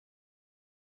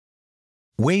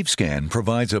WaveScan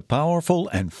provides a powerful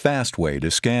and fast way to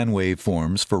scan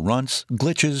waveforms for runts,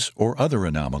 glitches, or other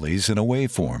anomalies in a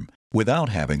waveform without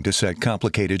having to set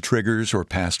complicated triggers or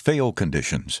pass-fail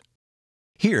conditions.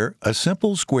 Here, a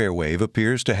simple square wave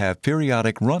appears to have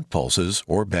periodic runt pulses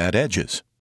or bad edges.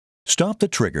 Stop the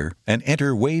trigger and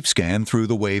enter WaveScan through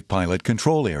the WavePilot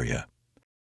control area.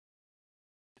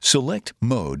 Select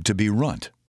Mode to be runt,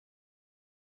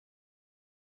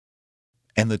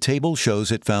 and the table shows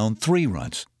it found 3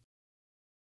 runts.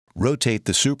 Rotate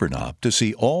the SuperKnob to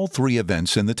see all 3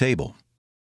 events in the table.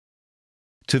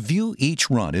 To view each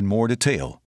runt in more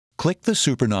detail, click the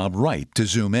SuperKnob right to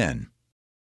zoom in.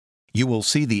 You will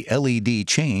see the LED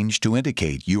change to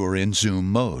indicate you are in zoom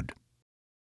mode.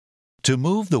 To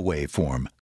move the waveform,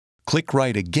 click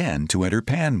right again to enter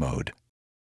pan mode,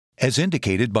 as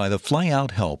indicated by the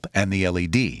flyout help and the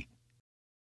LED.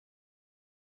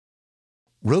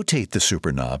 Rotate the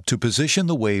SuperKnob to position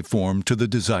the waveform to the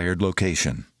desired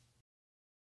location.